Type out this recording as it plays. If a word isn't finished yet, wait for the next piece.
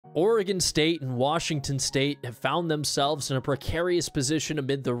Oregon State and Washington State have found themselves in a precarious position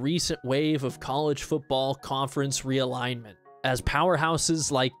amid the recent wave of college football conference realignment. As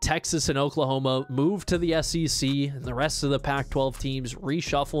powerhouses like Texas and Oklahoma move to the SEC and the rest of the Pac-12 teams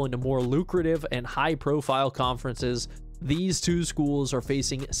reshuffle into more lucrative and high-profile conferences, these two schools are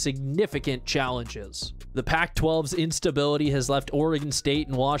facing significant challenges. The Pac-12's instability has left Oregon State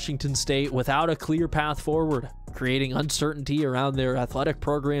and Washington State without a clear path forward, creating uncertainty around their athletic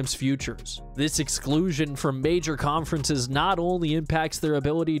programs' futures. This exclusion from major conferences not only impacts their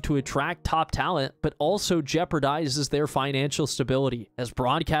ability to attract top talent, but also jeopardizes their financial stability, as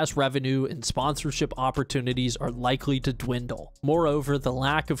broadcast revenue and sponsorship opportunities are likely to dwindle. Moreover, the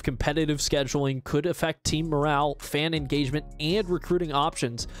lack of competitive scheduling could affect team morale, fan engagement, and recruiting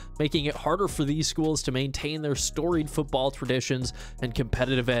options, making it harder for these schools to maintain their storied football traditions and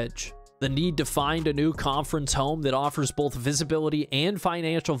competitive edge. The need to find a new conference home that offers both visibility and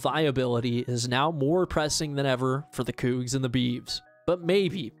financial viability is now more pressing than ever for the Cougs and the Beavs. But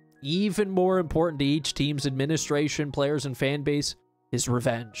maybe even more important to each team's administration, players, and fan base is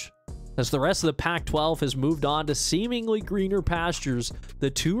revenge. As the rest of the Pac-12 has moved on to seemingly greener pastures,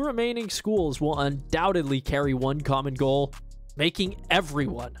 the two remaining schools will undoubtedly carry one common goal: making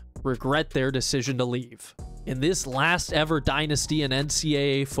everyone regret their decision to leave. In this last ever dynasty in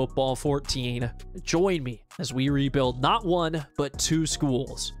NCAA Football 14, join me as we rebuild not one, but two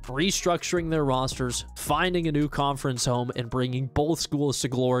schools, restructuring their rosters, finding a new conference home, and bringing both schools to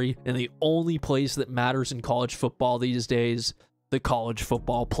glory in the only place that matters in college football these days, the college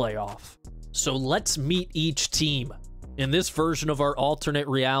football playoff. So let's meet each team. In this version of our alternate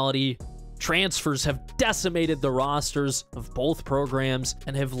reality, transfers have decimated the rosters of both programs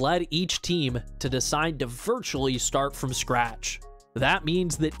and have led each team to decide to virtually start from scratch. That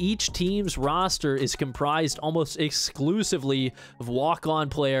means that each team's roster is comprised almost exclusively of walk-on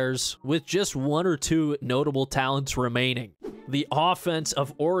players, with just one or two notable talents remaining. The offense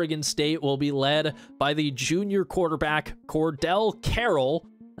of Oregon State will be led by the junior quarterback Cordell Carroll.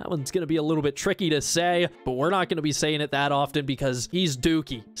 That one's going to be a little bit tricky to say, but we're not going to be saying it that often because he's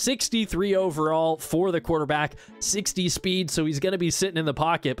dookie. 63 overall for the quarterback, 60 speed, so he's going to be sitting in the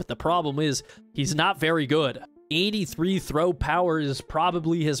pocket, but the problem is he's not very good. 83 throw power is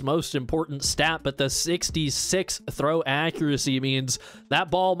probably his most important stat, but the 66 throw accuracy means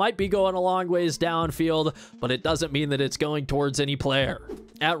that ball might be going a long ways downfield, but it doesn't mean that it's going towards any player.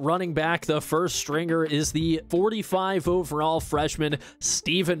 At running back, the first stringer is the 45 overall freshman,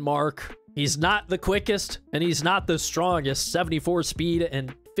 Stephen Mark. He's not the quickest, and he's not the strongest. 74 speed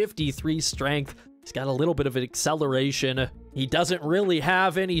and 53 strength. He's got a little bit of acceleration. He doesn't really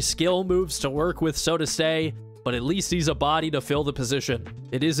have any skill moves to work with, so to say, but at least he's a body to fill the position.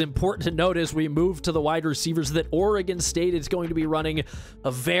 It is important to note as we move to the wide receivers that Oregon State is going to be running a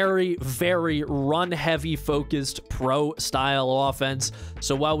very, very run-heavy focused pro-style offense.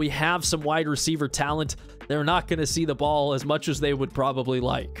 So while we have some wide receiver talent, they're not going to see the ball as much as they would probably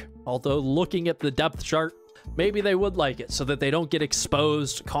like. Although looking at the depth chart, maybe they would like it so that they don't get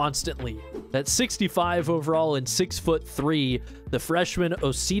exposed constantly. At 65 overall and 6'3", the freshman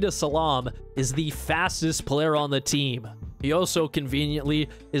Osita Salam is the fastest player on the team. He also conveniently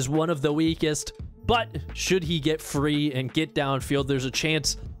is one of the weakest, but should he get free and get downfield, there's a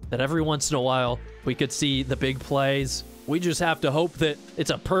chance that every once in a while we could see the big plays. We just have to hope that it's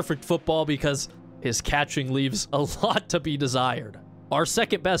a perfect football because his catching leaves a lot to be desired. Our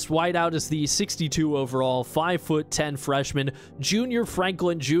second best wideout is the 62 overall, 5'10" freshman, Junior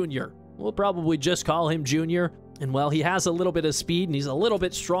Franklin Jr. We'll probably just call him Junior. And while he has a little bit of speed and he's a little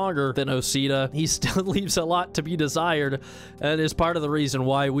bit stronger than Osita, he still leaves a lot to be desired and is part of the reason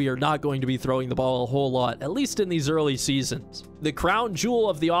why we are not going to be throwing the ball a whole lot, at least in these early seasons. The crown jewel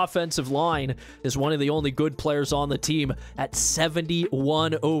of the offensive line is one of the only good players on the team at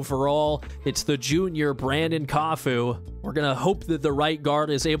 71 overall. It's the junior Brandon Kafu. We're going to hope that the right guard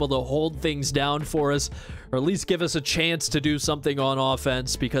is able to hold things down for us, or at least give us a chance to do something on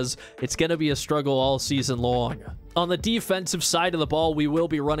offense, because it's going to be a struggle all season long. On the defensive side of the ball, we will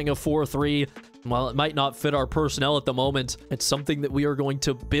be running a 4-3. While it might not fit our personnel at the moment, it's something that we are going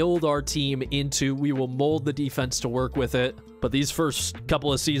to build our team into. We will mold the defense to work with it. But these first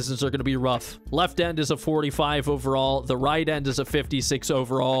couple of seasons are going to be rough. Left end is a 45 overall. The right end is a 56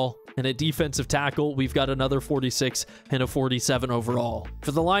 overall. And at defensive tackle, we've got another 46 and a 47 overall.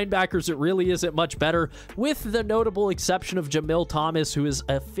 For the linebackers, it really isn't much better, with the notable exception of Jamil Thomas, who is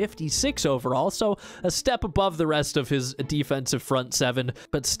a 56 overall, so a step above the rest of his defensive front seven,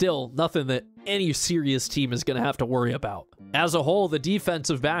 but still nothing that any serious team is going to have to worry about. As a whole, the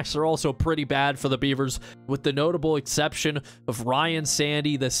defensive backs are also pretty bad for the Beavers, with the notable exception of Ryan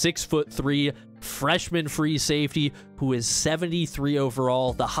Sandy, the 6'3" freshman free safety, who is 73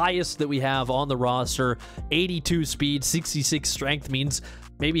 overall, the highest that we have on the roster. 82 speed, 66 strength means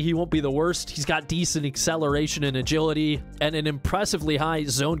maybe he won't be the worst. He's got decent acceleration and agility, and an impressively high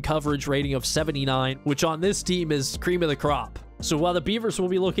zone coverage rating of 79, which on this team is cream of the crop. So while the Beavers will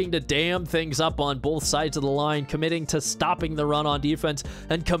be looking to dam things up on both sides of the line, committing to stopping the run on defense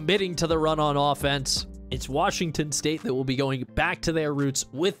and committing to the run on offense, it's Washington State that will be going back to their roots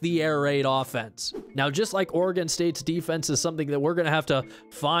with the air raid offense. Now, just like Oregon State's defense is something that we're going to have to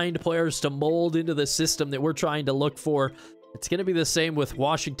find players to mold into the system that we're trying to look for, it's going to be the same with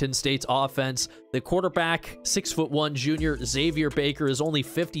Washington State's offense. The quarterback, 6'1" junior Xavier Baker, is only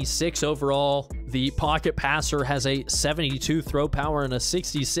 56 overall. The pocket passer has a 72 throw power and a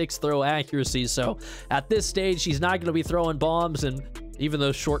 66 throw accuracy. So at this stage, he's not going to be throwing bombs, and even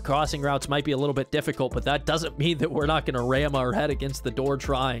those short crossing routes might be a little bit difficult, but that doesn't mean that we're not going to ram our head against the door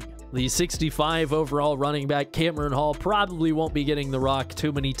trying. The 65 overall running back, Cameron Hall, probably won't be getting the rock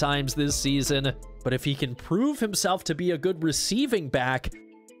too many times this season, but if he can prove himself to be a good receiving back,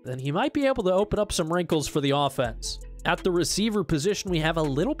 then he might be able to open up some wrinkles for the offense. At the receiver position, we have a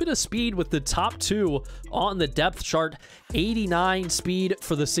little bit of speed with the top two on the depth chart. 89 speed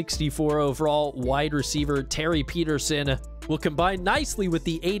for the 64 overall wide receiver, Terry Peterson, will combine nicely with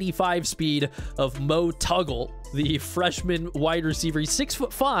the 85 speed of Mo Tuggle, the freshman wide receiver. He's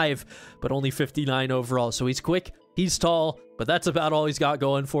 6'5", but only 59 overall. So he's quick, he's tall, but that's about all he's got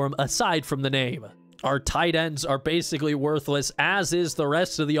going for him aside from the name. Our tight ends are basically worthless, as is the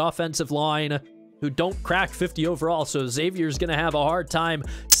rest of the offensive line, who don't crack 50 overall. So Xavier's going to have a hard time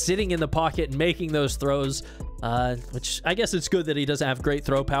sitting in the pocket and making those throws, which I guess it's good that he doesn't have great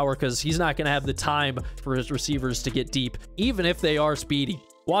throw power, because he's not going to have the time for his receivers to get deep, even if they are speedy.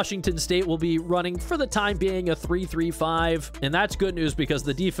 Washington State will be running, for the time being, a 3-3-5, and that's good news because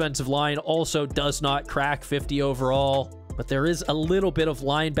the defensive line also does not crack 50 overall, but there is a little bit of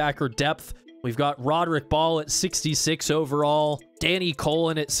linebacker depth. We've got Roderick Ball at 66 overall, Danny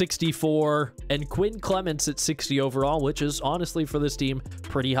Colin at 64, and Quinn Clements at 60 overall, which is honestly for this team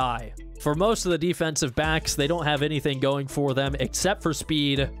pretty high. For most of the defensive backs, they don't have anything going for them except for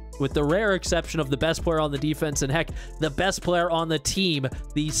speed, with the rare exception of the best player on the defense, and heck, the best player on the team,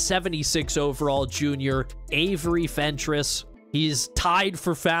 the 76 overall junior Avery Fentress. He's tied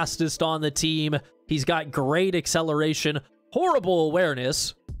for fastest on the team. He's got great acceleration, horrible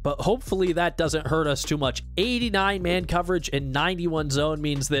awareness, but hopefully that doesn't hurt us too much. 89 man coverage and 91 zone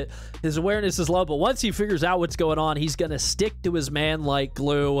means that his awareness is low, but once he figures out what's going on, he's going to stick to his man like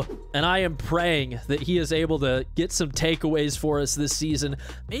glue. And I am praying that he is able to get some takeaways for us this season,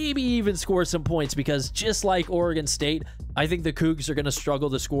 maybe even score some points, because just like Oregon State, I think the Cougs are going to struggle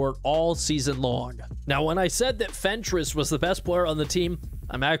to score all season long. Now, when I said that Fentress was the best player on the team,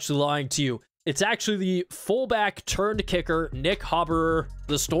 I'm actually lying to you. It's actually the fullback turned kicker, Nick Hobberer.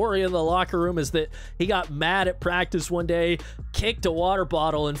 The story in the locker room is that he got mad at practice one day, kicked a water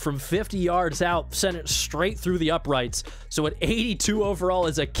bottle, and from 50 yards out, sent it straight through the uprights. So at 82 overall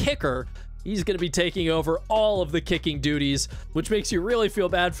as a kicker, he's going to be taking over all of the kicking duties, which makes you really feel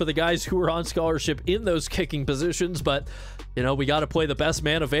bad for the guys who are on scholarship in those kicking positions. But, you know, we got to play the best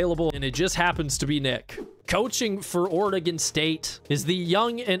man available, and it just happens to be Nick. Coaching for Oregon State is the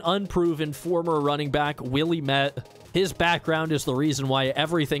young and unproven former running back, Willie Met. His background is the reason why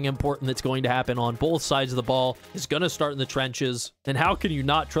everything important that's going to happen on both sides of the ball is going to start in the trenches. And how can you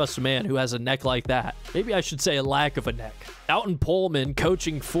not trust a man who has a neck like that? Maybe I should say a lack of a neck. Out in Pullman,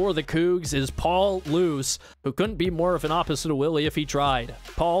 coaching for the Cougs is Paul Luce, who couldn't be more of an opposite of Willie if he tried.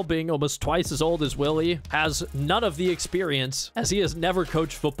 Paul, being almost twice as old as Willie, has none of the experience, as he has never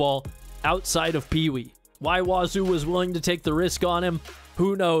coached football outside of Pee Wee. Why Wazoo was willing to take the risk on him,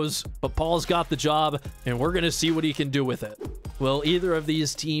 who knows, but Paul's got the job, and we're going to see what he can do with it. Will either of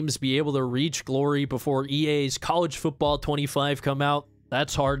these teams be able to reach glory before EA's College Football 25 come out?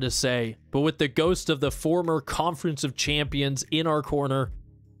 That's hard to say, but with the ghost of the former Conference of Champions in our corner,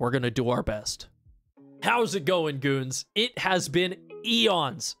 we're going to do our best. How's it going, goons? It has been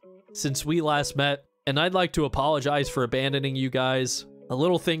eons since we last met, and I'd like to apologize for abandoning you guys. A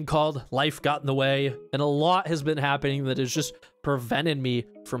little thing called life got in the way, and a lot has been happening that has just prevented me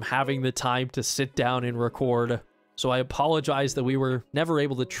from having the time to sit down and record. So I apologize that we were never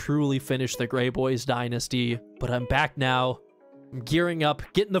able to truly finish the Gray Boys dynasty, but I'm back now. I'm gearing up,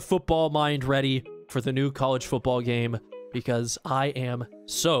 getting the football mind ready for the new college football game, because I am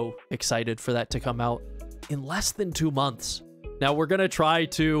so excited for that to come out in less than 2 months. Now, we're going to try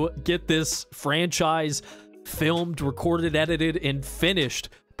to get this franchise filmed, recorded, edited, and finished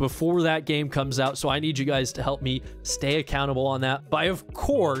before that game comes out. So I need you guys to help me stay accountable on that by, of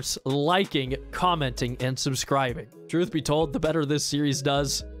course, liking, commenting, and subscribing. Truth be told, the better this series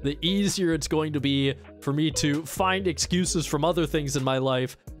does, the easier it's going to be for me to find excuses from other things in my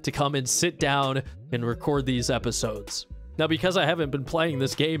life to come and sit down and record these episodes. Now, because I haven't been playing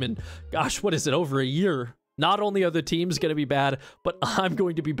this game in, gosh, what is it, over a year? Not only are the teams going to be bad, but I'm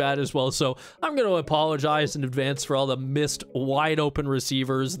going to be bad as well. So I'm going to apologize in advance for all the missed wide open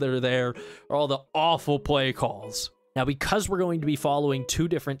receivers that are there, or all the awful play calls. Now, because we're going to be following two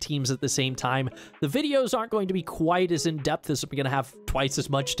different teams at the same time, the videos aren't going to be quite as in-depth as we're going to have twice as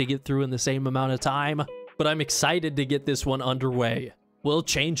much to get through in the same amount of time. But I'm excited to get this one underway. We'll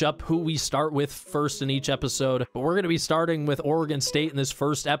change up who we start with first in each episode, but we're going to be starting with Oregon State in this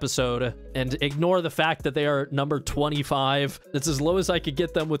first episode, and ignore the fact that they are number 25. That's as low as I could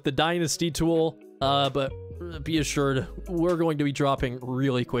get them with the Dynasty tool, but be assured, we're going to be dropping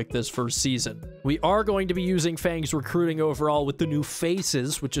really quick this first season. We are going to be using Fang's recruiting overall with the new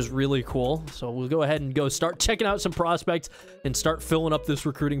faces, which is really cool. So we'll go ahead and go start checking out some prospects and start filling up this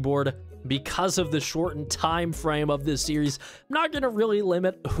recruiting board. Because of the shortened time frame of this series, I'm not going to really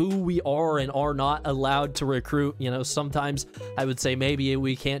limit who we are and are not allowed to recruit. You know, sometimes I would say maybe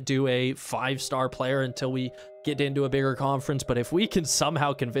we can't do a 5-star player until we get into a bigger conference, but if we can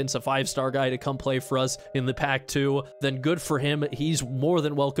somehow convince a 5-star guy to come play for us in the Pac-2, then good for him. He's more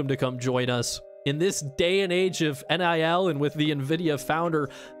than welcome to come join us. In this day and age of NIL, and with the NVIDIA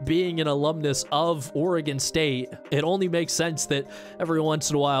founder being an alumnus of Oregon State, it only makes sense that every once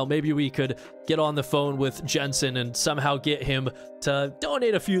in a while, maybe we could get on the phone with Jensen and somehow get him to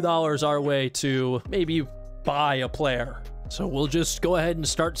donate a few dollars our way to maybe buy a player. So we'll just go ahead and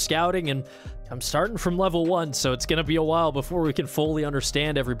start scouting, and I'm starting from level 1, so it's going to be a while before we can fully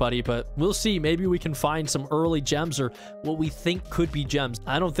understand everybody, but we'll see. Maybe we can find some early gems, or what we think could be gems.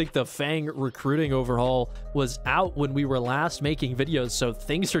 I don't think the Fang recruiting overhaul was out when we were last making videos, so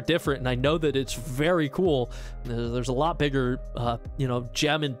things are different, and I know that it's very cool. There's a lot bigger, you know,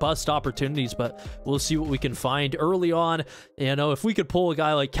 gem and bust opportunities, but we'll see what we can find early on. You know, if we could pull a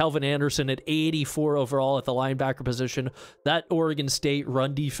guy like Kelvin Anderson at 84 overall at the linebacker position, that Oregon State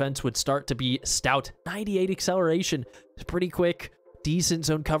run defense would start to be stout. 98 acceleration. It's pretty quick. Decent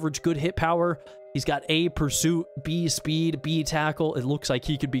zone coverage. Good hit power. He's got A, pursuit, B, speed, B, tackle. It looks like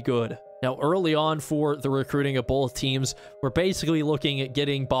he could be good. Now, early on for the recruiting of both teams, we're basically looking at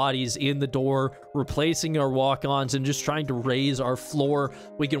getting bodies in the door, replacing our walk-ons, and just trying to raise our floor.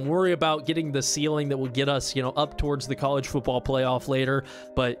 We can worry about getting the ceiling that will get us, you know, up towards the college football playoff later.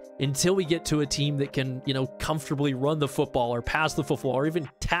 But until we get to a team that can, you know, comfortably run the football or pass the football or even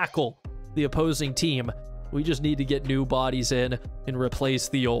tackle the opposing team, we just need to get new bodies in and replace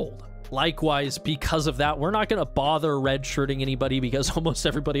the old. Likewise, because of that, we're not going to bother redshirting anybody, because almost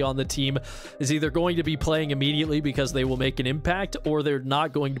everybody on the team is either going to be playing immediately because they will make an impact, or they're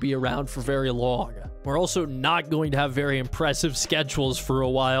not going to be around for very long. We're also not going to have very impressive schedules for a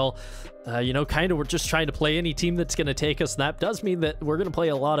while. You know, kind of we're just trying to play any team that's going to take us. And that does mean that we're going to play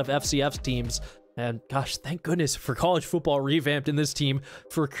a lot of FCS teams. And gosh, thank goodness for college football revamped in this team,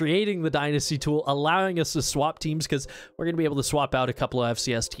 for creating the Dynasty tool, allowing us to swap teams, because we're going to be able to swap out a couple of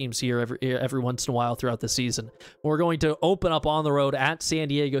FCS teams here every once in a while throughout the season. We're going to open up on the road at San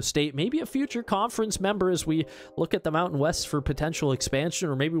Diego State, maybe a future conference member as we look at the Mountain West for potential expansion,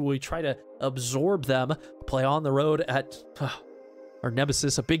 or maybe we try to absorb them, play on the road at our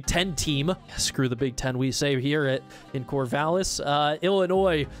nemesis, a Big Ten team. Screw the Big Ten, we say here in Corvallis.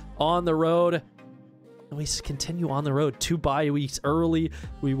 Illinois on the road. And we continue on the road 2 bye weeks early.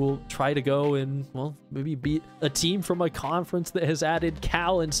 We will try to go and, well, maybe beat a team from a conference that has added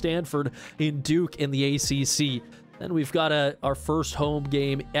Cal and Stanford and Duke in the ACC. Then we've got our first home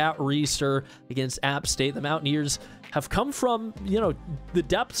game at Reister against App State. The Mountaineers have come from, you know, the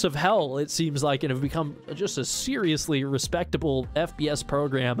depths of hell, it seems like, and have become just a seriously respectable FBS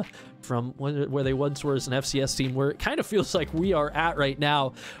program from where they once were as an FCS team, where it kind of feels like we are at right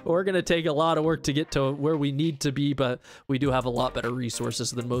now. We're going to take a lot of work to get to where we need to be, but we do have a lot better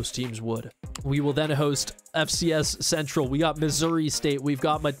resources than most teams would. We will then host FCS Central. We got Missouri State. We've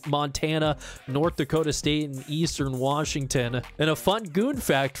got Montana, North Dakota State, and Eastern Washington. And a fun Goon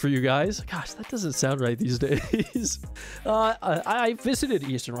fact for you guys. Gosh, that doesn't sound right these days. I visited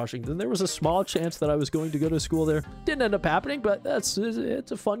Eastern Washington. There was a small chance that I was going to go to school there. Didn't end up happening, but it's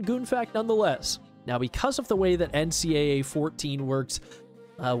a fun Goon fact nonetheless. Now, because of the way that NCAA 14 works,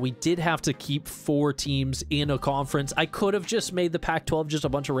 We did have to keep 4 teams in a conference. I could have just made the Pac-12 just a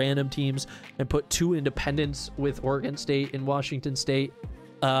bunch of random teams and put 2 independents with Oregon State and Washington State.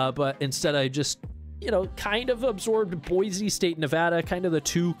 But instead I just, you know, kind of absorbed Boise State, Nevada, kind of the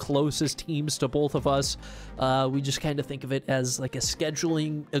 2 closest teams to both of us. We just kind of think of it as like a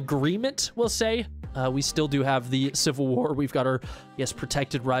scheduling agreement, we'll say. We still do have the Civil War. We've got our, yes,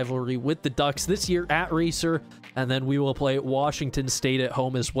 protected rivalry with the Ducks this year at Racer, and then we will play Washington State at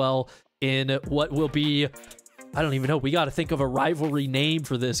home as well in what will be, I don't even know. We got to think of a rivalry name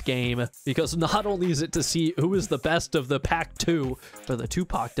for this game, because not only is it to see who is the best of the Pac-2, or the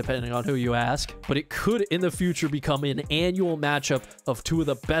Tupac, depending on who you ask, but it could in the future become an annual matchup of 2 of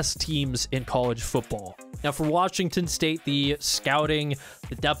the best teams in college football. Now, for Washington State, the scouting,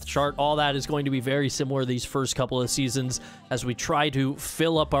 the depth chart, all that is going to be very similar these first couple of seasons as we try to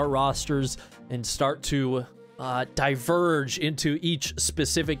fill up our rosters and start to diverge into each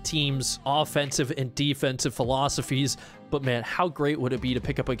specific team's offensive and defensive philosophies. But man, how great would it be to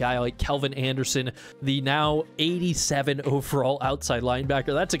pick up a guy like Kelvin Anderson, the now 87 overall outside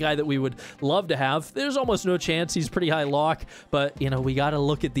linebacker? That's a guy that we would love to have. There's almost no chance. He's pretty high lock, but you know, we got to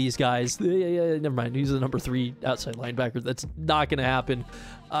look at these guys. Never mind. He's the number 3 outside linebacker. That's not going to happen.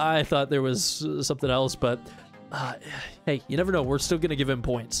 I thought there was something else, but hey, you never know. We're still going to give him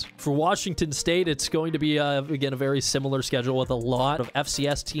points. For Washington State, it's going to be, again, a very similar schedule with a lot of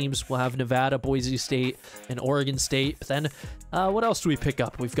FCS teams. We'll have Nevada, Boise State, and Oregon State. But then, what else do we pick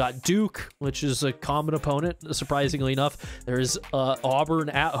up? We've got Duke, which is a common opponent, surprisingly enough. There's Auburn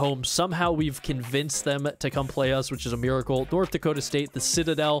at home. Somehow we've convinced them to come play us, which is a miracle. North Dakota State, the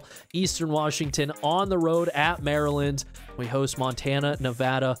Citadel, Eastern Washington, on the road at Maryland. We host Montana,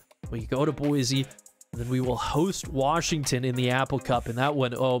 Nevada. We go to Boise. Then we will host Washington in the Apple Cup, and that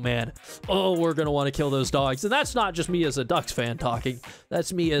one, oh man, oh, we're going to want to kill those dogs. And that's not just me as a Ducks fan talking.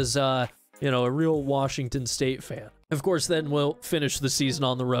 That's me as, you know, a real Washington State fan. Of course, then we'll finish the season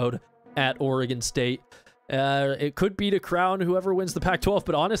on the road at Oregon State. It could be to crown whoever wins the Pac-12,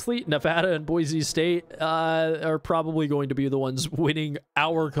 but honestly, Nevada and Boise State are probably going to be the ones winning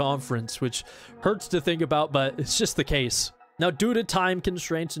our conference, which hurts to think about, but it's just the case. Now, due to time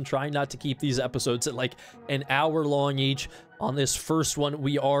constraints and trying not to keep these episodes at like an hour long each, on this first one,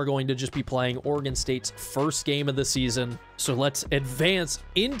 we are going to just be playing Oregon State's first game of the season. So let's advance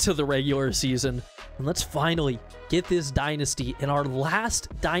into the regular season, and let's finally get this dynasty and our last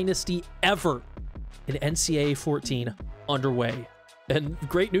dynasty ever in NCAA 14 underway. And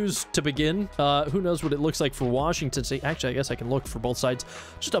great news to begin. Who knows what it looks like for Washington State. Actually, I guess I can look for both sides.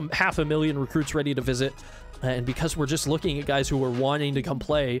 Just 500,000 recruits ready to visit. And because we're just looking at guys who are wanting to come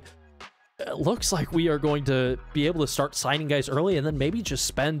play, it looks like we are going to be able to start signing guys early and then maybe just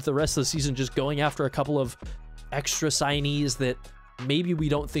spend the rest of the season just going after a couple of extra signees that maybe we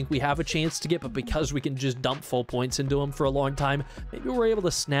don't think we have a chance to get, but because we can just dump full points into them for a long time, maybe we're able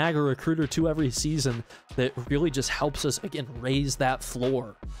to snag a recruit or 2 every season that really just helps us, again, raise that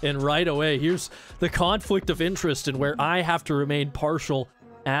floor. And right away, here's the conflict of interest and where I have to remain partial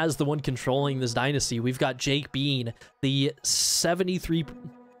as the one controlling this dynasty. We've got Jake Bean, the 73...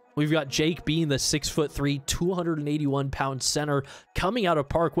 We've got Jake Bean, the 6'3", 281-pound center coming out of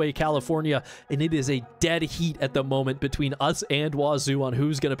Parkway, California, and it is a dead heat at the moment between us and Wazoo on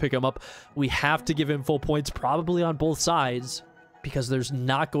who's going to pick him up. We have to give him full points, probably on both sides, because there's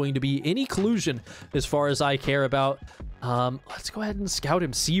not going to be any collusion as far as I care about. Let's go ahead and scout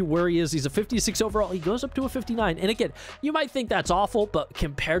him, see where he is. He's a 56 overall. He goes up to a 59. And again, you might think that's awful, but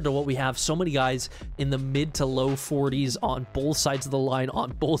compared to what we have, so many guys in the mid to low 40s on both sides of the line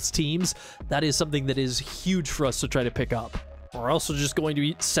on both teams, that is something that is huge for us to try to pick up. We're also just going to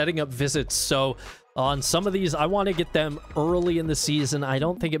be setting up visits. So on some of these, I want to get them early in the season. I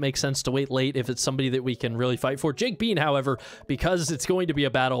don't think it makes sense to wait late if it's somebody that we can really fight for. Jake Bean, however, because it's going to be a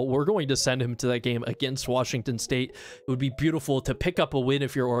battle, we're going to send him to that game against Washington State. It would be beautiful to pick up a win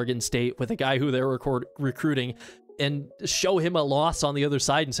if you're Oregon State with a guy who they're recruiting and show him a loss on the other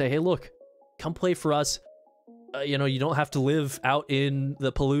side and say, hey, look, come play for us. You know, you don't have to live out in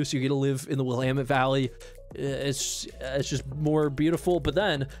the Palouse. You get to live in the Willamette Valley. It's just more beautiful. But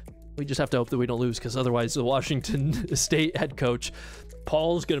then we just have to hope that we don't lose, because otherwise the Washington State head coach,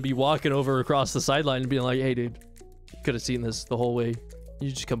 Paul's going to be walking over across the sideline and being like, hey, dude, you could have seen this the whole way.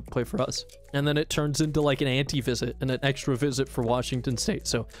 You just come play for us. And then it turns into like an anti-visit and an extra visit for Washington State.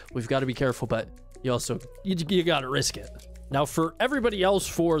 So we've got to be careful, but you also, you got to risk it. Now, for everybody else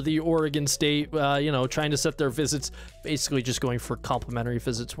for the Oregon State, you know, trying to set their visits, basically just going for complimentary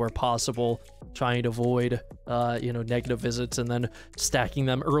visits where possible, trying to avoid, you know, negative visits, and then stacking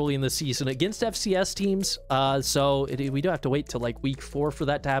them early in the season against FCS teams. So we do have to wait till like week 4 for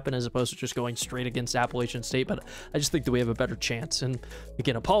that to happen, as opposed to just going straight against Appalachian State. But I just think that we have a better chance. And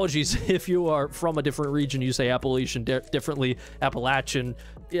again, apologies if you are from a different region, you say Appalachian differently. Appalachian,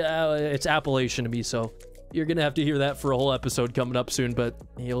 yeah, it's Appalachian to me, so you're going to have to hear that for a whole episode coming up soon, but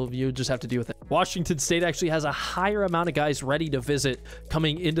you'll just have to deal with it. Washington State actually has a higher amount of guys ready to visit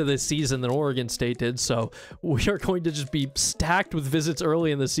coming into this season than Oregon State did, so we are going to just be stacked with visits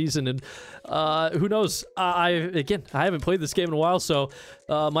early in the season, and who knows? Again, I haven't played this game in a while, so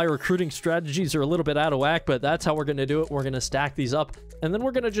my recruiting strategies are a little bit out of whack, but that's how we're going to do it. We're going to stack these up, and then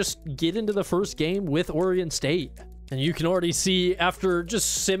we're going to just get into the first game with Oregon State. And you can already see, after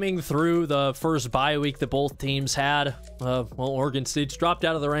just simming through the first bye week that both teams had, well, Oregon State's dropped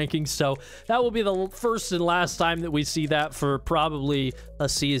out of the rankings, so that will be the first and last time that we see that for probably a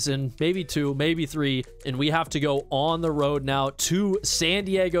season, maybe 2, maybe 3, and we have to go on the road now to San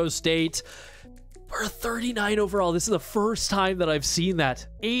Diego State. We're 39 overall. This is the first time that I've seen that.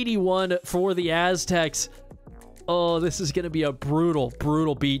 81 for the Aztecs. Oh, this is going to be a brutal,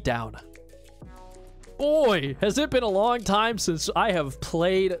 brutal beatdown. Boy, has it been a long time since I have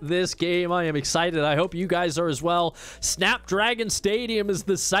played this game. I am excited. I hope you guys are as well. Snapdragon Stadium is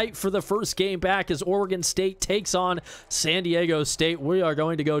the site for the first game back as Oregon State takes on San Diego State. We are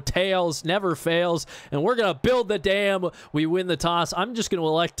going to go tails, never fails, and we're going to build the dam. We win the toss. I'm just going to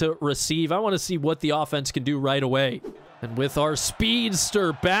elect to receive. I want to see what the offense can do right away. And with our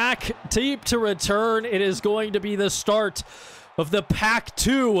speedster back, deep to return, it is going to be the start of the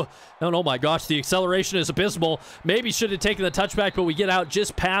Pac-2. Oh my gosh, the acceleration is abysmal. Maybe should have taken the touchback, but we get out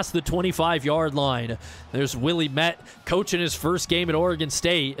just past the 25-yard line. There's Willie Met coaching his first game at Oregon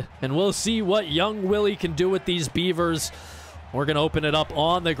State, and we'll see what young Willie can do with these Beavers. We're going to open it up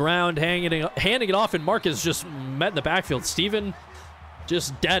on the ground, handing it off, and Marcus just met in the backfield. Steven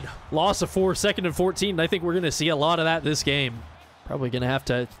just dead. Loss of 4, 2nd and 14. I think we're going to see a lot of that this game. Probably going to have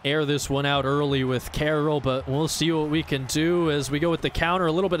to air this one out early with Carroll, but we'll see what we can do as we go with the counter.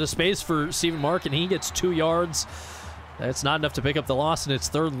 A little bit of space for Stephen Mark, and he gets 2 yards. That's not enough to pick up the loss, and it's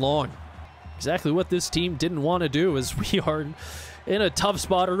 3rd and long. Exactly what this team didn't want to do, as we are in a tough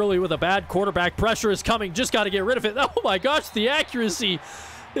spot early with a bad quarterback. Pressure is coming. Just got to get rid of it. Oh my gosh, the accuracy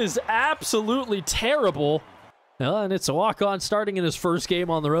is absolutely terrible. And it's a walk-on starting in his first game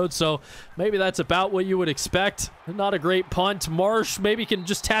on the road, so maybe that's about what you would expect. Not a great punt. Marsh maybe can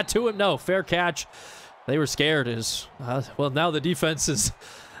just tattoo him. No, fair catch. They were scared. Well, now the defense is...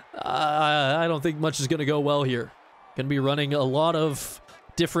 I don't think much is going to go well here. Going to be running a lot of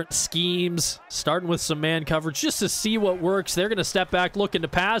different schemes, starting with some man coverage just to see what works. They're going to step back, looking to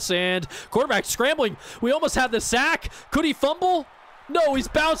pass, and quarterback scrambling. We almost had the sack. Could he fumble? No, he's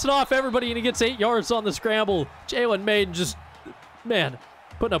bouncing off everybody, and he gets 8 yards on the scramble. Jalen Maiden just, man,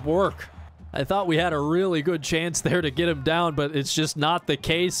 putting up work. I thought we had a really good chance there to get him down, but it's just not the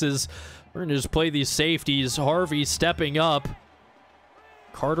case, as we're going to just play these safeties. Harvey stepping up.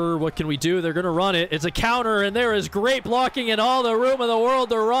 Carter, what can we do? They're going to run it. It's a counter, and there is great blocking and all the room in the world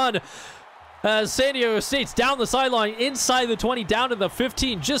to run. As San Diego State's down the sideline, inside the 20, down to the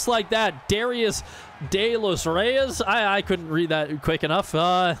 15, just like that. Darius De Los Reyes. I couldn't read that quick enough.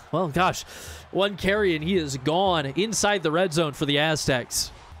 Well, gosh, 1 carry, and he is gone inside the red zone for the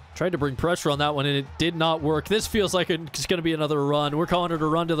Aztecs. Tried to bring pressure on that one, and it did not work. This feels like it's going to be another run. We're calling it a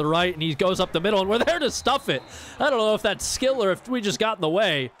run to the right, and he goes up the middle, and we're there to stuff it. I don't know if that's skill or if we just got in the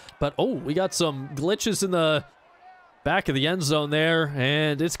way. But, oh, we got some glitches in the back of the end zone there,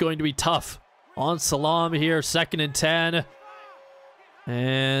 and it's going to be tough. On Salam here, 2nd and 10.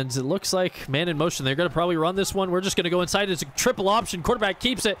 And it looks like man in motion. They're going to probably run this one. We're just going to go inside. It's a triple option. Quarterback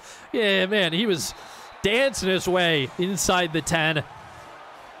keeps it. Yeah, man, he was dancing his way inside the 10.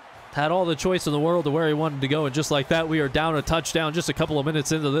 Had all the choice in the world to where he wanted to go. And just like that, we are down a touchdown just a couple of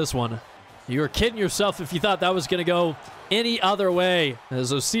minutes into this one. You were kidding yourself if you thought that was going to go any other way.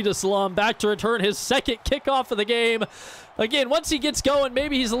 As Osita Salam back to return his 2nd kickoff of the game. Again, once he gets going,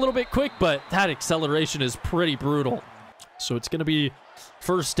 maybe he's a little bit quick, but that acceleration is pretty brutal. So it's going to be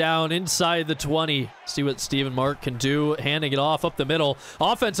 1st down inside the 20. See what Stephen Mark can do, handing it off up the middle.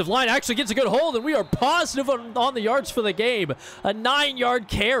 Offensive line actually gets a good hold, and we are positive on the yards for the game. A 9-yard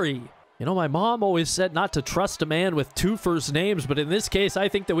carry. You know, my mom always said not to trust a man with 2 first names, but in this case, I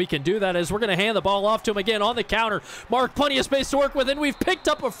think that we can do that as we're going to hand the ball off to him again on the counter. Mark, plenty of space to work with, and we've picked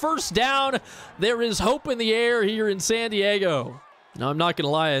up a 1st down. There is hope in the air here in San Diego. Now, I'm not going to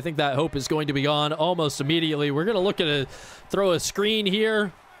lie. I think that hope is going to be gone almost immediately. We're going to look at throw a screen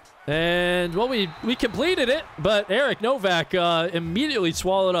here. And, well, we completed it, but Eric Novak immediately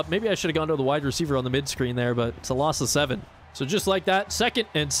swallowed up. Maybe I should have gone to the wide receiver on the mid-screen there, but it's a loss of 7. So just like that, 2nd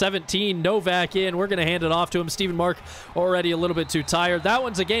and 17, Novak in. We're going to hand it off to him. Stephen Mark already a little bit too tired. That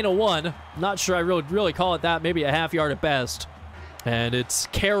one's a gain of 1. Not sure I really call it that. Maybe a half yard at best. And it's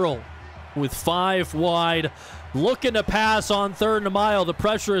Carroll with 5 wide. Looking to pass on 3rd and a mile. The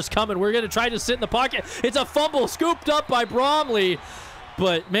pressure is coming. We're going to try to sit in the pocket. It's a fumble scooped up by Bromley.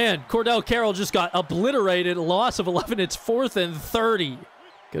 But, man, Cordell Carroll just got obliterated. A loss of 11. It's 4th and 30.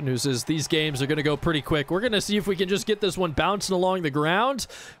 Good news is these games are going to go pretty quick. We're going to see if we can just get this one bouncing along the ground.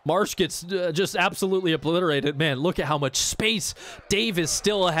 Marsh gets just absolutely obliterated. Man, look at how much space Davis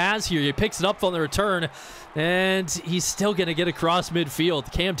still has here. He picks it up on the return, and he's still going to get across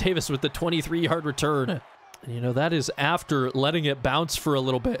midfield. Cam Davis with the 23-yard return. And, you know, that is after letting it bounce for a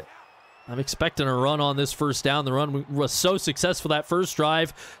little bit. I'm expecting a run on this first down. The run was so successful that first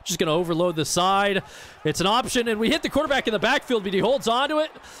drive. Just going to overload the side. It's an option, and we hit the quarterback in the backfield, but he holds on to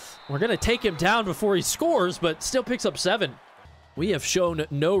it. We're going to take him down before he scores, but still picks up 7. We have shown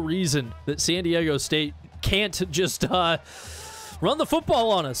no reason that San Diego State can't just run the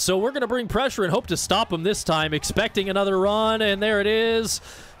football on us. So we're going to bring pressure and hope to stop him this time, expecting another run, and there it is.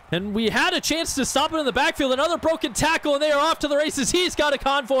 And we had a chance to stop it in the backfield. Another broken tackle, and they are off to the races. He's got a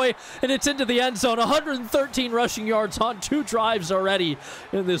convoy, and it's into the end zone. 113 rushing yards on 2 drives already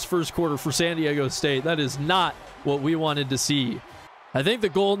in this first quarter for San Diego State. That is not what we wanted to see. I think the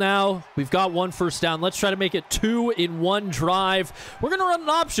goal now, we've got 1 first down. Let's try to make it 2 in 1 drive. We're going to run an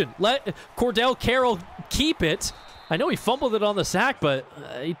option. Let Cordell Carroll keep it. I know he fumbled it on the sack, but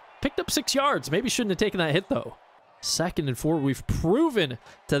he picked up 6 yards. Maybe shouldn't have taken that hit, though. 2nd and 4. We've proven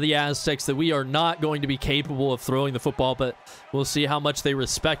to the Aztecs that we are not going to be capable of throwing the football, but we'll see how much they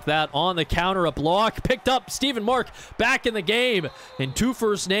respect that. On the counter, a block picked up. Stephen Mark back in the game, and 2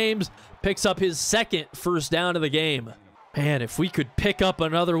 first names, picks up his 2nd first down of the game. Man, if we could pick up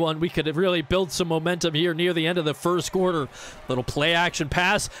another one, we could really build some momentum here near the end of the first quarter. Little play action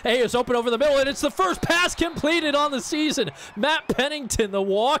pass. A is open over the middle, and it's the first pass completed on the season. Matt Pennington, the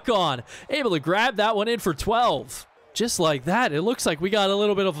walk-on, able to grab that one in for 12. Just like that, it looks like we got a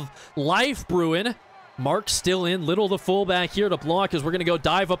little bit of life brewing. Mark's still in. Little the fullback here to block as we're going to go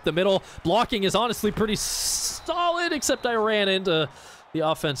dive up the middle. Blocking is honestly pretty solid, except I ran into the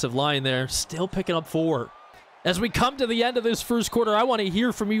offensive line there. Still picking up 4. As we come to the end of this first quarter, I want to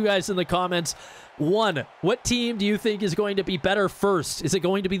hear from you guys in the comments. 1, what team do you think is going to be better first? Is it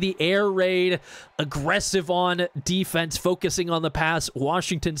going to be the air raid, aggressive on defense, focusing on the pass,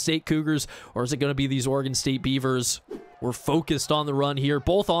 Washington State Cougars, or is it going to be these Oregon State Beavers? We're focused on the run here,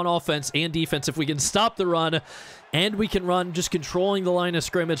 both on offense and defense. If we can stop the run and we can run just controlling the line of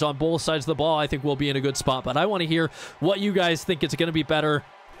scrimmage on both sides of the ball, I think we'll be in a good spot. But I want to hear what you guys think is going to be better,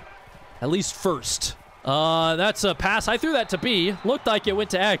 at least first. That's a pass. I threw that to B. Looked like it went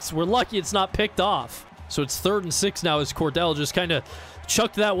to X. We're lucky it's not picked off. So it's 3rd and 6 now as Cordell just kind of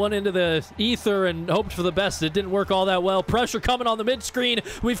chucked that one into the ether and hoped for the best. It didn't work all that well. Pressure coming on the mid-screen.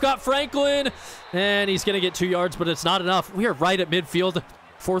 We've got Franklin, and he's going to get 2 yards, but it's not enough. We are right at midfield.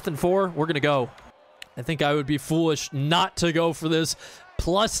 4th and 4. We're going to go. I think I would be foolish not to go for this.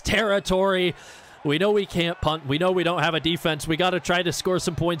 Plus territory. We know we can't punt. We know we don't have a defense. We got to try to score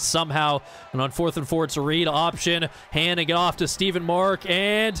some points somehow. And on 4th and 4, it's a read option. Handing it off to Stephen Mark.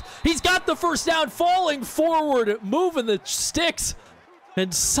 And he's got the first down, falling forward, moving the sticks.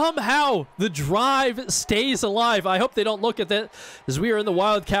 And somehow the drive stays alive. I hope they don't look at that as we are in the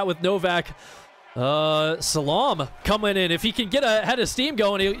Wildcat with Novak. Salam coming in. If he can get ahead of steam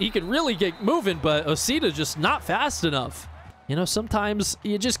going, he can really get moving. But Osita just not fast enough. You know, sometimes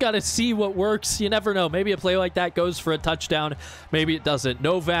you just got to see what works. You never know. Maybe a play like that goes for a touchdown. Maybe it doesn't.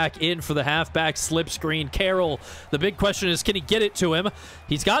 Novak in for the halfback slip screen. Carroll, the big question is, can he get it to him?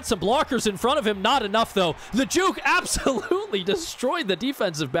 He's got some blockers in front of him. Not enough, though. The juke absolutely destroyed the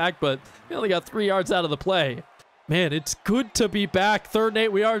defensive back, but he only got 3 yards out of the play. Man, it's good to be back. 3rd and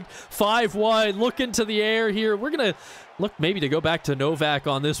 8. We are 5 wide. Looking to the air here. We're going to look maybe to go back to Novak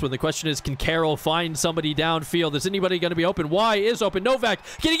on this one. The question is, can Carroll find somebody downfield? Is anybody going to be open? Y is open. Novak,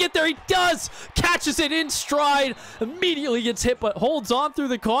 can he get there? He does! Catches it in stride. Immediately gets hit, but holds on through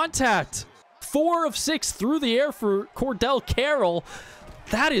the contact. 4 of 6 through the air for Cordell Carroll.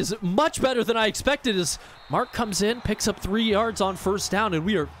 That is much better than I expected as Mark comes in, picks up 3 yards on first down, and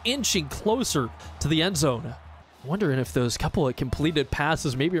we are inching closer to the end zone. Wondering if those couple of completed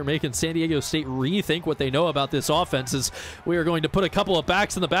passes maybe are making San Diego State rethink what they know about this offense, as we are going to put a couple of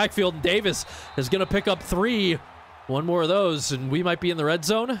backs in the backfield, and Davis is going to pick up 3. One more of those, and we might be in the red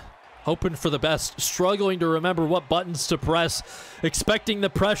zone. Hoping for the best, struggling to remember what buttons to press, expecting the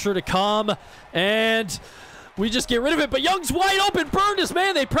pressure to come, and we just get rid of it. But Young's wide open, burned his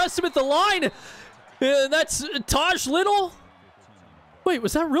man. They pressed him at the line. And that's Taj Little. Wait,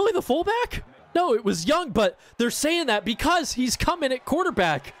 was that really the fullback? No, it was Young, but they're saying that because he's coming at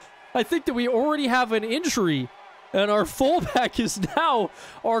quarterback. I think that we already have an injury, and our fullback is now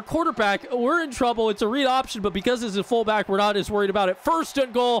our quarterback. We're in trouble. It's a read option, but because it's a fullback, we're not as worried about it. First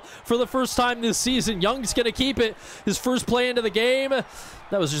and goal for the first time this season. Young's going to keep it. His first play into the game.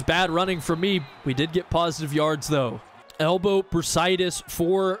 That was just bad running from me. We did get positive yards, though. Elbow bursitis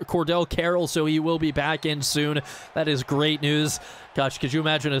for Cordell Carroll, so he will be back in soon. That is great news. Gosh, could you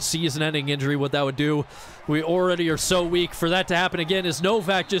imagine a season-ending injury, what that would do? We already are so weak. For that to happen again as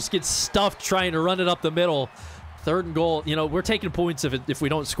Novak just gets stuffed trying to run it up the middle. Third and goal. You know, we're taking points if we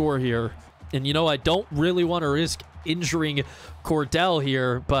don't score here. And, you know, I don't really want to risk injuring Cordell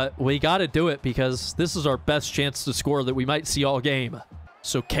here, but we got to do it because this is our best chance to score that we might see all game.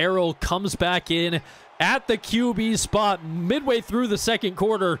 So Carroll comes back in at the QB spot midway through the second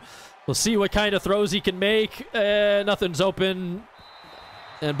quarter. We'll see what kind of throws he can make. Nothing's open.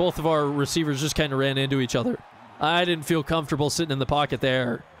 And both of our receivers just kind of ran into each other. I didn't feel comfortable sitting in the pocket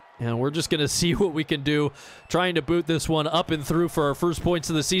there. And we're just going to see what we can do, trying to boot this one up and through for our first points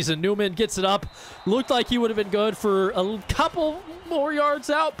of the season. Newman gets it up. Looked like he would have been good for a couple more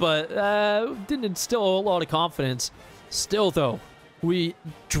yards out, but didn't instill a whole lot of confidence. Still, though, we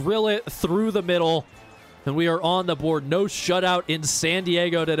drill it through the middle, and we are on the board. No shutout in San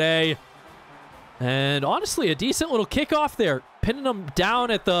Diego today. And honestly, a decent little kickoff there. Pinning them down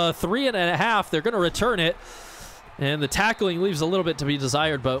at the 3.5. They're going to return it. And the tackling leaves a little bit to be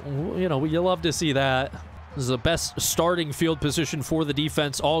desired, but, you know, you love to see that. This is the best starting field position for the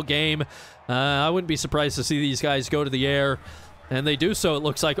defense all game. I wouldn't be surprised to see these guys go to the air. And they do so, it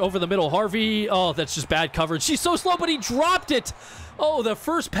looks like, over the middle. Harvey, oh, that's just bad coverage. He's so slow, but he dropped it. Oh, the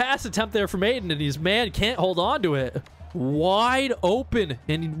first pass attempt there from Aiden, and his man can't hold on to it. Wide open,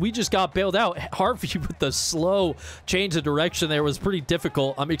 and we just got bailed out. Harvey with the slow change of direction there was pretty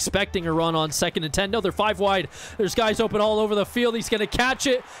difficult. I'm expecting a run on 2nd and 10. No, they're 5 wide. There's guys open all over the field. He's going to catch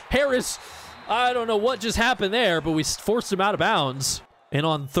it. Harris, I don't know what just happened there, but we forced him out of bounds. And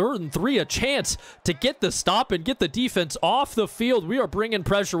on 3rd and 3, a chance to get the stop and get the defense off the field. We are bringing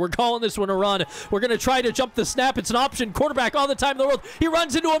pressure. We're calling this one a run. We're going to try to jump the snap. It's an option. Quarterback all the time in the world. He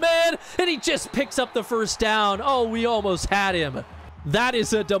runs into a man, and he just picks up the first down. Oh, we almost had him. That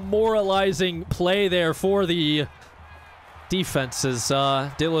is a demoralizing play there for the defenses. De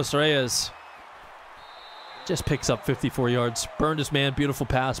Los Reyes just picks up 54 yards. Burned his man. Beautiful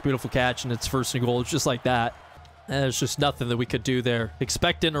pass, beautiful catch, and it's 1st and goal. It's just like that. There's just nothing that we could do there.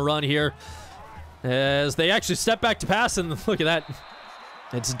 Expecting a run here as they actually step back to pass, and look at that.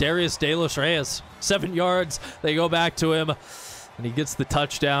 It's Darius De Los Reyes. 7 yards. They go back to him, and he gets the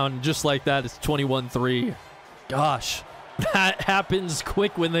touchdown. Just like that, it's 21-3. Gosh, that happens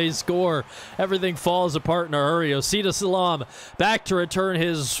quick when they score. Everything falls apart in a hurry. Osita Salam back to return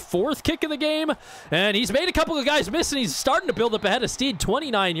his 4th kick of the game, and he's made a couple of guys miss, and he's starting to build up ahead of Steed.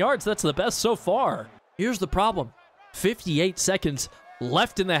 29 yards. That's the best so far. Here's the problem. 58 seconds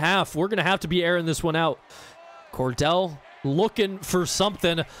left in the half. We're going to have to be airing this one out. Cordell looking for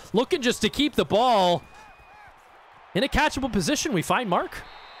something. Looking just to keep the ball in a catchable position. We find Mark.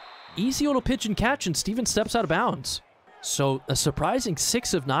 Easy little pitch and catch, and Steven steps out of bounds. So a surprising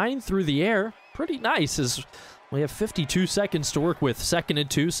 6 of 9 through the air. Pretty nice as we have 52 seconds to work with. 2nd and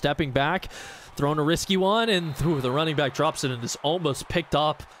 2, stepping back. Throwing a risky one, and the running back drops it and is almost picked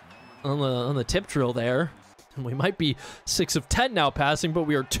up on the tip drill there. And we might be 6 of 10 now passing, but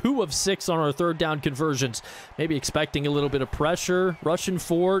we are 2 of 6 on our 3rd down conversions. Maybe expecting a little bit of pressure. Rushing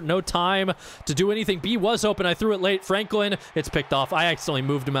 4, no time to do anything. B was open. I threw it late. Franklin, it's picked off. I accidentally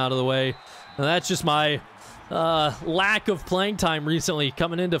moved him out of the way. And that's just my lack of playing time recently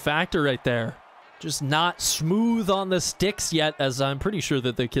coming into factor right there. Just not smooth on the sticks yet, as I'm pretty sure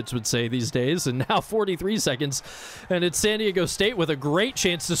that the kids would say these days. And now 43 seconds, and it's San Diego State with a great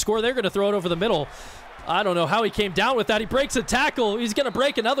chance to score. They're going to throw it over the middle. I don't know how he came down with that. He breaks a tackle. He's going to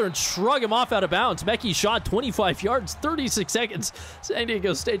break another and shrug him off out of bounds. Mekhi shot 25 yards, 36 seconds. San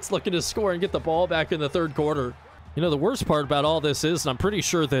Diego State's looking to score and get the ball back in the 3rd quarter. You know, the worst part about all this is, and I'm pretty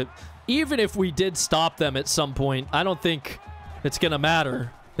sure that even if we did stop them at some point, I don't think it's going to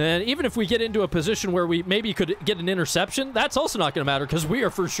matter. And even if we get into a position where we maybe could get an interception, that's also not going to matter because we are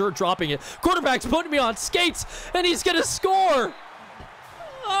for sure dropping it. Quarterback's putting me on skates, and he's going to score.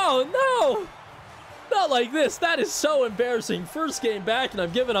 Oh, no. Not like this. That is so embarrassing. First game back, and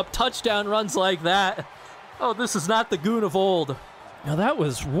I'm giving up touchdown runs like that. Oh, this is not the Goon of old. Now that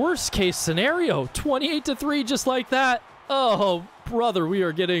was worst case scenario. 28-3 just like that. Oh, brother, we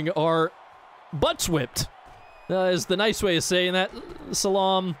are getting our butts whipped. Is the nice way of saying that.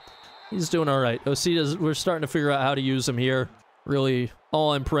 Salam, he's doing all right. Osida's, we're starting to figure out how to use him here. Really,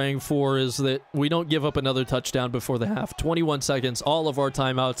 all I'm praying for is that we don't give up another touchdown before the half. 21 seconds, all of our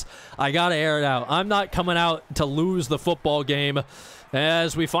timeouts. I got to air it out. I'm not coming out to lose the football game.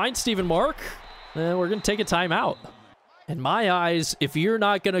 As we find Stephen Mark, we're going to take a timeout. In my eyes, if you're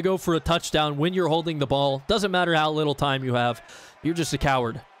not going to go for a touchdown when you're holding the ball, doesn't matter how little time you have, you're just a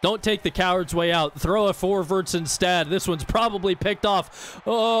coward. Don't take the coward's way out. Throw a forwards instead. This one's probably picked off.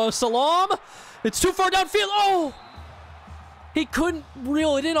 Salam. It's too far downfield. Oh! He couldn't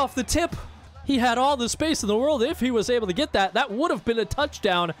reel it in off the tip. He had all the space in the world. If he was able to get that, that would have been a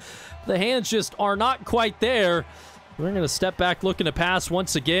touchdown. The hands just are not quite there. We're going to step back looking to pass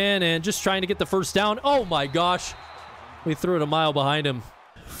once again and just trying to get the first down. Oh my gosh. We threw it a mile behind him.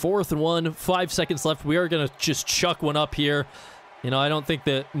 4th and 1, 5 seconds left. We are going to just chuck one up here. You know, I don't think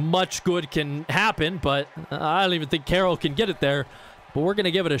that much good can happen, but I don't even think Carroll can get it there. But we're going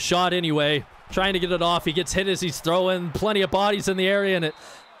to give it a shot anyway. Trying to get it off. He gets hit as he's throwing. Plenty of bodies in the area, and it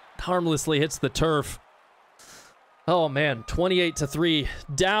harmlessly hits the turf. Oh, man. 28-3.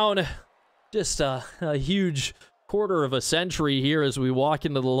 Down just a huge quarter of a century here as we walk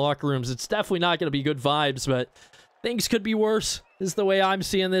into the locker rooms. It's definitely not going to be good vibes, but things could be worse, is the way I'm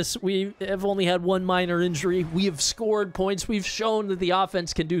seeing this. We have only had one minor injury. We have scored points. We've shown that the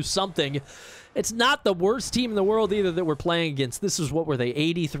offense can do something. It's not the worst team in the world either that we're playing against. This is, what were they,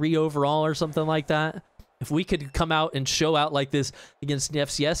 83 overall or something like that? If we could come out and show out like this against an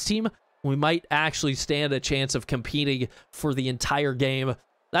FCS team, we might actually stand a chance of competing for the entire game.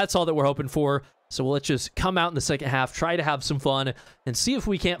 That's all that we're hoping for. So let's just come out in the second half, try to have some fun, and see if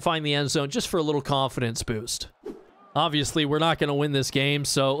we can't find the end zone just for a little confidence boost. Obviously, we're not going to win this game,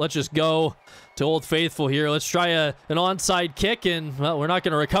 so let's just go to Old Faithful here. Let's try an onside kick, and, well, we're not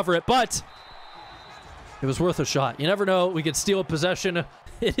going to recover it, but it was worth a shot. You never know. We could steal a possession.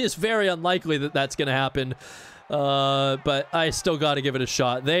 It is very unlikely that that's going to happen, but I still got to give it a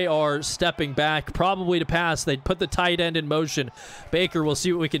shot. They are stepping back, probably to pass. They put the tight end in motion. Baker, we'll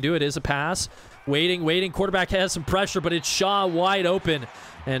see what we can do. It is a pass. Waiting. Quarterback has some pressure, but it's Shaw wide open,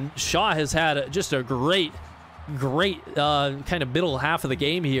 and Shaw has had just a great kind of middle half of the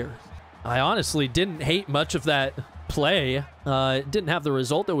game here. I honestly didn't hate much of that play. It didn't have the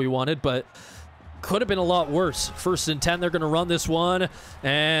result that we wanted, but could have been a lot worse. 1st and 10, they're going to run this one,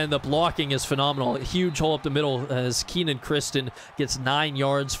 and the blocking is phenomenal. A huge hole up the middle as Keenan Kristen gets 9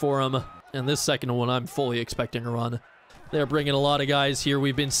 yards for him, and this second one I'm fully expecting a run. They're bringing a lot of guys here.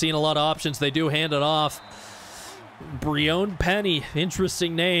 We've been seeing a lot of options. They do hand it off. Breon Penny,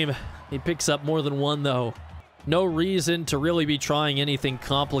 interesting name. He picks up more than one, though. No reason to really be trying anything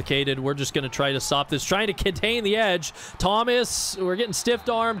complicated. We're just going to try to stop this. Trying to contain the edge. Thomas, we're getting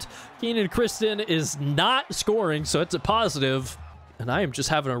stiff-armed. Keenan Kristen is not scoring, so it's a positive. And I am just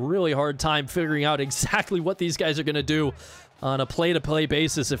having a really hard time figuring out exactly what these guys are going to do on a play-to-play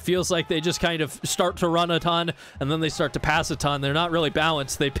basis. It feels like they just kind of start to run a ton, and then they start to pass a ton. They're not really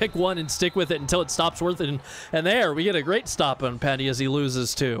balanced. They pick one and stick with it until it stops worth it. And there, we get a great stop on Penny as he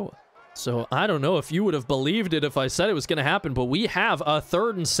loses two. So I don't know if you would have believed it if I said it was going to happen, but we have a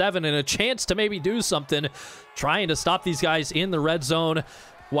 3rd and 7 and a chance to maybe do something, trying to stop these guys in the red zone.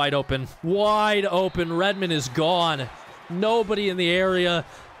 Wide open. Redmond is gone. Nobody in the area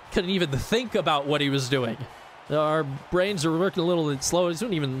couldn't even think about what he was doing. Our brains are working a little bit slow. It's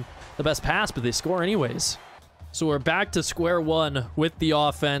not even the best pass, but they score anyways. So we're back to square one with the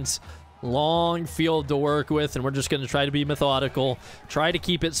offense. Long field to work with, and we're just going to try to be methodical. Try to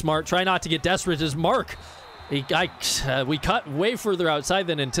keep it smart. Try not to get desperate as Mark. We cut way further outside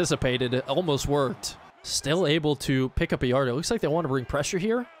than anticipated. It almost worked. Still able to pick up a yard. It looks like they want to bring pressure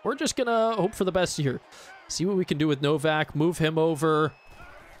here. We're just going to hope for the best here. See what we can do with Novak. Move him over.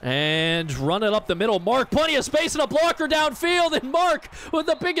 And run it up the middle. Mark, plenty of space and a blocker downfield. And Mark with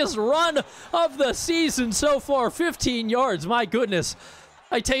the biggest run of the season so far. 15 yards. My goodness.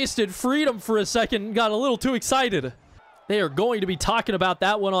 I tasted freedom for a second and got a little too excited. They are going to be talking about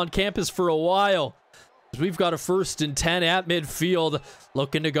that one on campus for a while. We've got a 1st and 10 at midfield.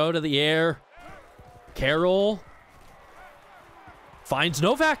 Looking to go to the air. Carroll finds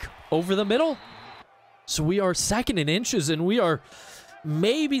Novak over the middle. So we are 2nd and inches, and we are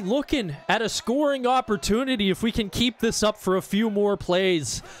maybe looking at a scoring opportunity if we can keep this up for a few more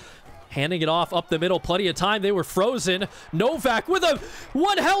plays. Handing it off up the middle, plenty of time. They were frozen. Novak with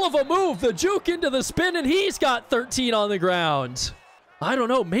one hell of a move. The juke into the spin, and he's got 13 on the ground. I don't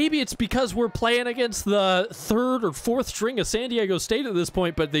know. Maybe it's because we're playing against the third or fourth string of San Diego State at this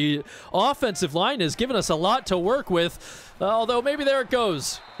point, but the offensive line has given us a lot to work with. Although maybe there it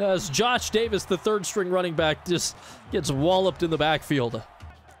goes, as Josh Davis, the third string running back, just gets walloped in the backfield.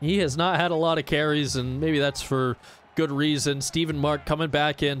 He has not had a lot of carries, and maybe that's for good reason. Stephen Mark coming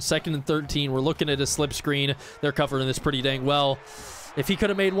back in, 2nd and 13. We're looking at a slip screen. They're covering this pretty dang well. If he could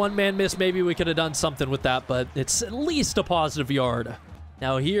have made one man miss, maybe we could have done something with that, but it's at least a positive yard.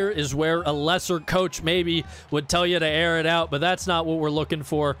 Now here is where a lesser coach maybe would tell you to air it out, but that's not what we're looking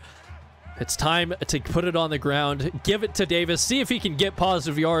for. It's time to put it on the ground, give it to Davis, see if he can get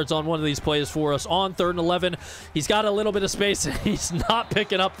positive yards on one of these plays for us on 3rd and 11. He's got a little bit of space, and he's not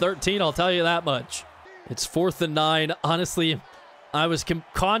picking up 13, I'll tell you that much. It's 4th and 9. Honestly, I was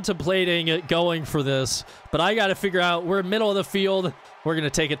contemplating going for this, but I got to figure out, we're middle of the field. We're going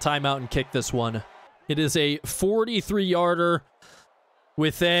to take a timeout and kick this one. It is a 43-yarder.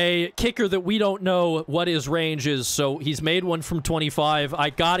 With a kicker that we don't know what his range is, so he's made one from 25. I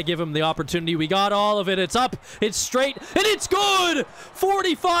gotta give him the opportunity. We got all of it. It's up, it's straight, and it's good!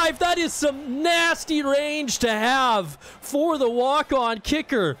 45, that is some nasty range to have for the walk-on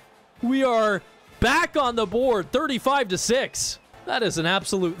kicker. We are back on the board, 35-6. That is an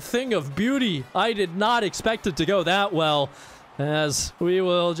absolute thing of beauty. I did not expect it to go that well, as we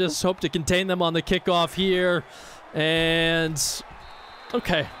will just hope to contain them on the kickoff here. And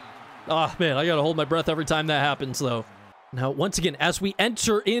okay. Oh, man, I gotta hold my breath every time that happens, though. Now, once again, as we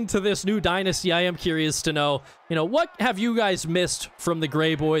enter into this new dynasty, I am curious to know, what have you guys missed from the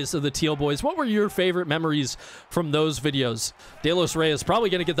Gray Boys or the Teal Boys? What were your favorite memories from those videos? De Los Reyes probably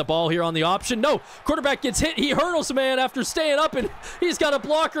going to get the ball here on the option. No, quarterback gets hit. He hurdles a man after staying up, and he's got a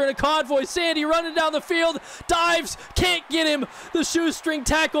blocker and a convoy. Sandy running down the field, dives, can't get him. The shoestring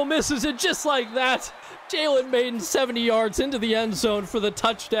tackle misses it just like that. Jalen Maiden 70 yards into the end zone for the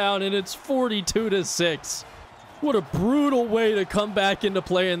touchdown, and it's 42-6. What a brutal way to come back into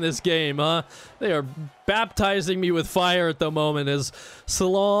play in this game, huh? They are baptizing me with fire at the moment as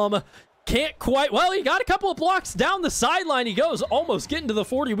Salam can't quite... Well, he got a couple of blocks down the sideline. He goes, almost getting to the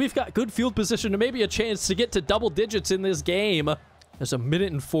 40. We've got good field position and maybe a chance to get to double digits in this game. There's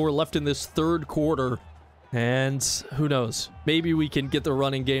 1:04 left in this third quarter. And who knows? Maybe we can get the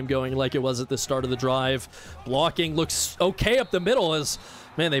running game going like it was at the start of the drive. Blocking looks okay up the middle as,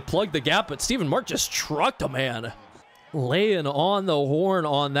 man, they plugged the gap, but Stephen Mark just trucked a man. Laying on the horn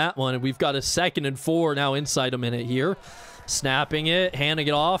on that one. And we've got a 2nd and 4 now inside a minute here. Snapping it, handing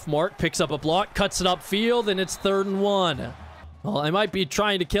it off. Mark picks up a block, cuts it upfield, and it's 3rd and 1. Well, I might be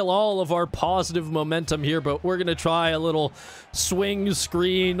trying to kill all of our positive momentum here, but we're going to try a little swing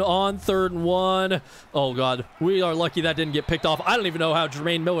screen on 3rd and 1. Oh, God. We are lucky that didn't get picked off. I don't even know how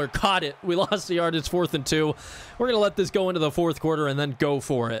Jermaine Miller caught it. We lost the yard. It's 4th and 2. We're going to let this go into the 4th quarter and then go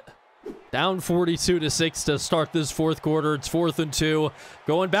for it. Down 42-6 to start this 4th quarter. It's 4th and 2.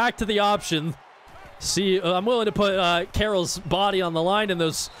 Going back to the option. See, I'm willing to put Carroll's body on the line in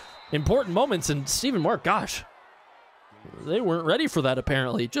those important moments. And Stephen Mark, gosh, they weren't ready for that,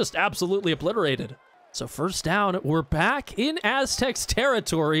 apparently. Just absolutely obliterated. So 1st down, we're back in Aztecs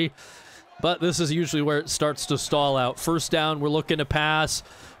territory, but this is usually where it starts to stall out. 1st down, we're looking to pass.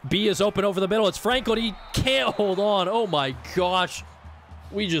 B is open over the middle. It's Franklin. He can't hold on. Oh, my gosh.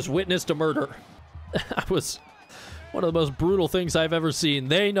 We just witnessed a murder. That was one of the most brutal things I've ever seen.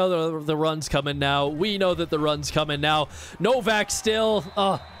 They know the run's coming now. We know that the run's coming now. Novak still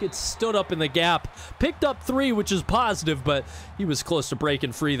gets stood up in the gap. Picked up 3, which is positive, but he was close to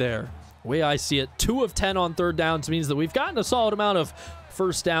breaking free there. The way I see it, 2 of 10 on 3rd downs means that we've gotten a solid amount of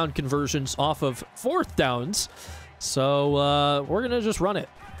 1st down conversions off of 4th downs. So we're going to just run it.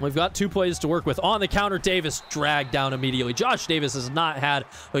 We've got 2 plays to work with. On the counter, Davis dragged down immediately. Josh Davis has not had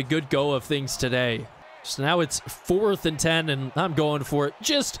a good go of things today. So now it's 4th and 10, and I'm going for it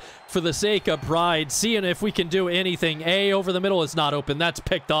just for the sake of pride, seeing if we can do anything. A over the middle is not open. That's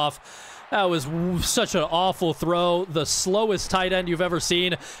picked off. That was such an awful throw. The slowest tight end you've ever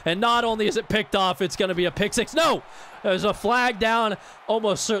seen. And not only is it picked off, it's going to be a pick 6. No! There's a flag down.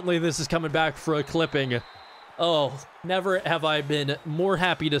 Almost certainly this is coming back for a clipping. Oh, never have I been more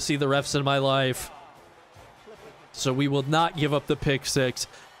happy to see the refs in my life. So we will not give up the pick 6.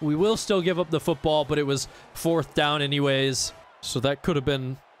 We will still give up the football, but it was 4th down anyways. So that could have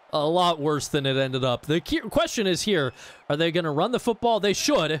been a lot worse than it ended up. The question is here, are they going to run the football? They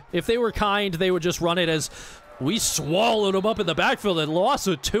should. If they were kind, they would just run it as we swallowed them up in the backfield and lost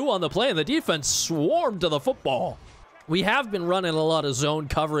a 2 on the play, and the defense swarmed to the football. We have been running a lot of zone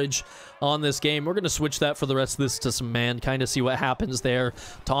coverage on this game. We're going to switch that for the rest of this to some man, kind of see what happens there.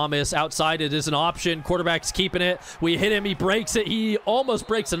 Thomas outside, it is an option. Quarterback's keeping it. We hit him. He breaks it. He almost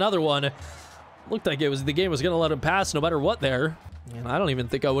breaks another one. Looked like the game was going to let him pass no matter what there. And I don't even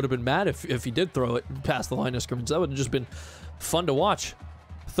think I would have been mad if he did throw it past the line of scrimmage. That would have just been fun to watch.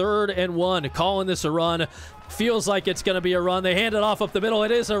 3rd and 1. Calling this a run. Feels like it's going to be a run. They hand it off up the middle.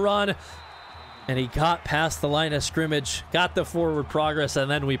 It is a run. And he got past the line of scrimmage, got the forward progress, and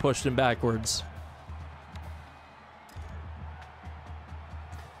then we pushed him backwards.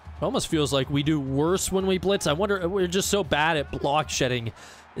 It almost feels like we do worse when we blitz. I wonder, we're just so bad at block shedding.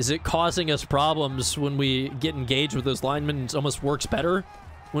 Is it causing us problems when we get engaged with those linemen? It almost works better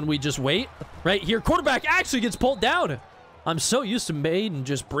when we just wait. Right here, quarterback actually gets pulled down. I'm so used to Maiden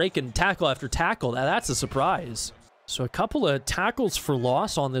just breaking tackle after tackle. That's a surprise. So a couple of tackles for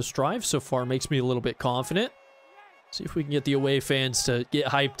loss on this drive so far makes me a little bit confident. See if we can get the away fans to get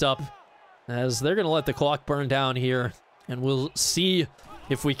hyped up, as they're going to let the clock burn down here. And we'll see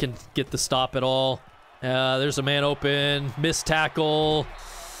if we can get the stop at all. There's a man open, missed tackle,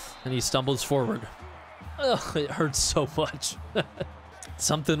 and he stumbles forward. Ugh, it hurts so much.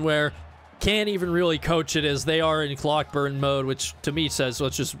 Something where can't even really coach it, as they are in clock burn mode, which to me says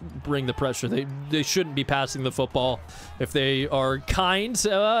let's just bring the pressure. They shouldn't be passing the football if they are kind.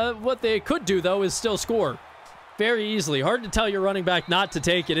 What they could do, though, is still score very easily. Hard to tell your running back not to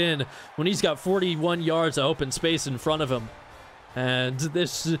take it in when he's got 41 yards of open space in front of him. And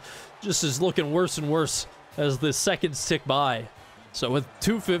this just is looking worse and worse as the seconds tick by. So with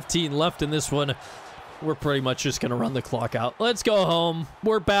 2:15 left in this one, we're pretty much just going to run the clock out. Let's go home.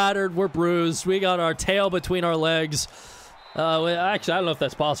 We're battered. We're bruised. We got our tail between our legs. Actually, I don't know if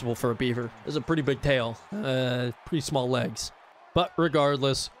that's possible for a beaver. It's a pretty big tail. Pretty small legs. But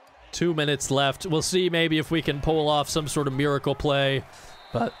regardless, 2 minutes left. We'll see maybe if we can pull off some sort of miracle play.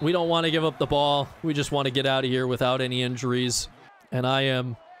 But we don't want to give up the ball. We just want to get out of here without any injuries. And I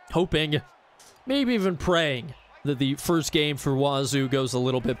am hoping, maybe even praying, that the first game for Wazoo goes a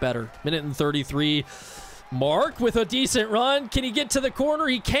little bit better. Minute and 33. Mark with a decent run. Can he get to the corner?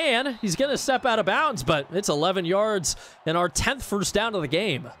 He can. He's going to step out of bounds, but it's 11 yards and our 10th first down of the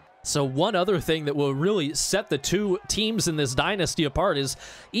game. So one other thing that will really set the two teams in this dynasty apart is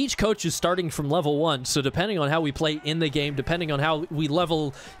each coach is starting from level 1. So depending on how we play in the game, depending on how we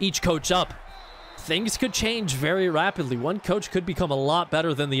level each coach up, things could change very rapidly. One coach could become a lot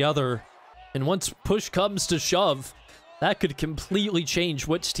better than the other. And once push comes to shove, that could completely change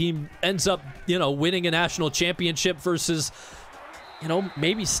which team ends up, winning a national championship versus,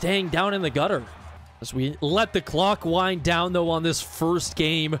 maybe staying down in the gutter. As we let the clock wind down, though, on this first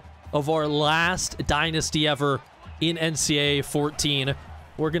game of our last dynasty ever in NCAA 14.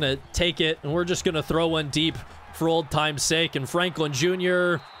 We're going to take it, and we're just going to throw one deep for old time's sake. And Franklin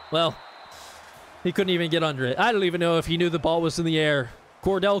Jr., well, he couldn't even get under it. I don't even know if he knew the ball was in the air.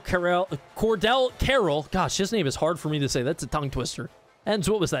 Cordell Carroll, gosh, his name is hard for me to say. That's a tongue twister. Ends,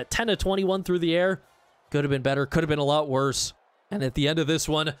 what was that, 10 of 21 through the air? Could have been better, could have been a lot worse. And at the end of this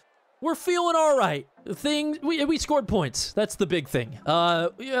one, we're feeling all right. We scored points. That's the big thing.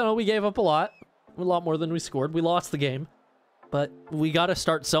 We gave up a lot more than we scored. We lost the game. But we got to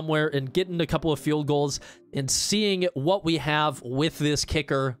start somewhere, and getting a couple of field goals and seeing what we have with this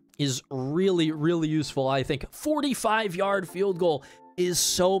kicker is really, really useful, I think. 45-yard field goal is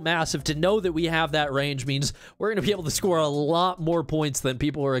so massive. To know that we have that range means we're going to be able to score a lot more points than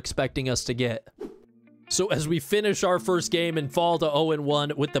people are expecting us to get. So as we finish our first game and fall to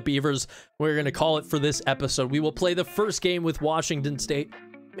 0-1 with the Beavers, we're going to call it for this episode. We will play the first game with Washington State,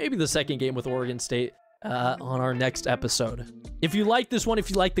 maybe the second game with Oregon State, on our next episode. If you like this one, if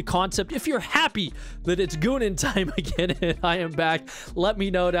you like the concept, if you're happy that it's Goonin time again and I am back, let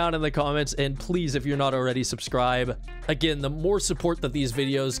me know down in the comments. And please, if you're not already, subscribe. Again, the more support that these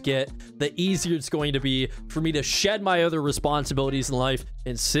videos get, the easier it's going to be for me to shed my other responsibilities in life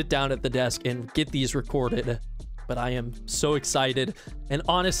and sit down at the desk and get these recorded. But I am so excited and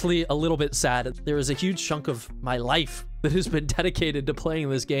honestly a little bit sad. There is a huge chunk of my life that has been dedicated to playing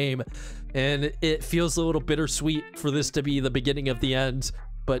this game, and it feels a little bittersweet for this to be the beginning of the end.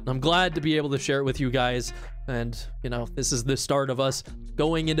 But I'm glad to be able to share it with you guys, and this is the start of us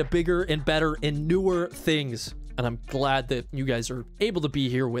going into bigger and better and newer things, and I'm glad that you guys are able to be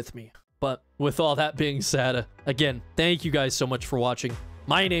here with me. But with all that being said, again, thank you guys so much for watching.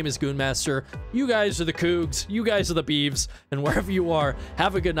 My name is GoonMaster. You guys are the Cougs. You guys are the Beavs. And wherever you are,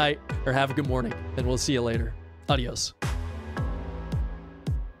 have a good night or have a good morning. And we'll see you later. Adios.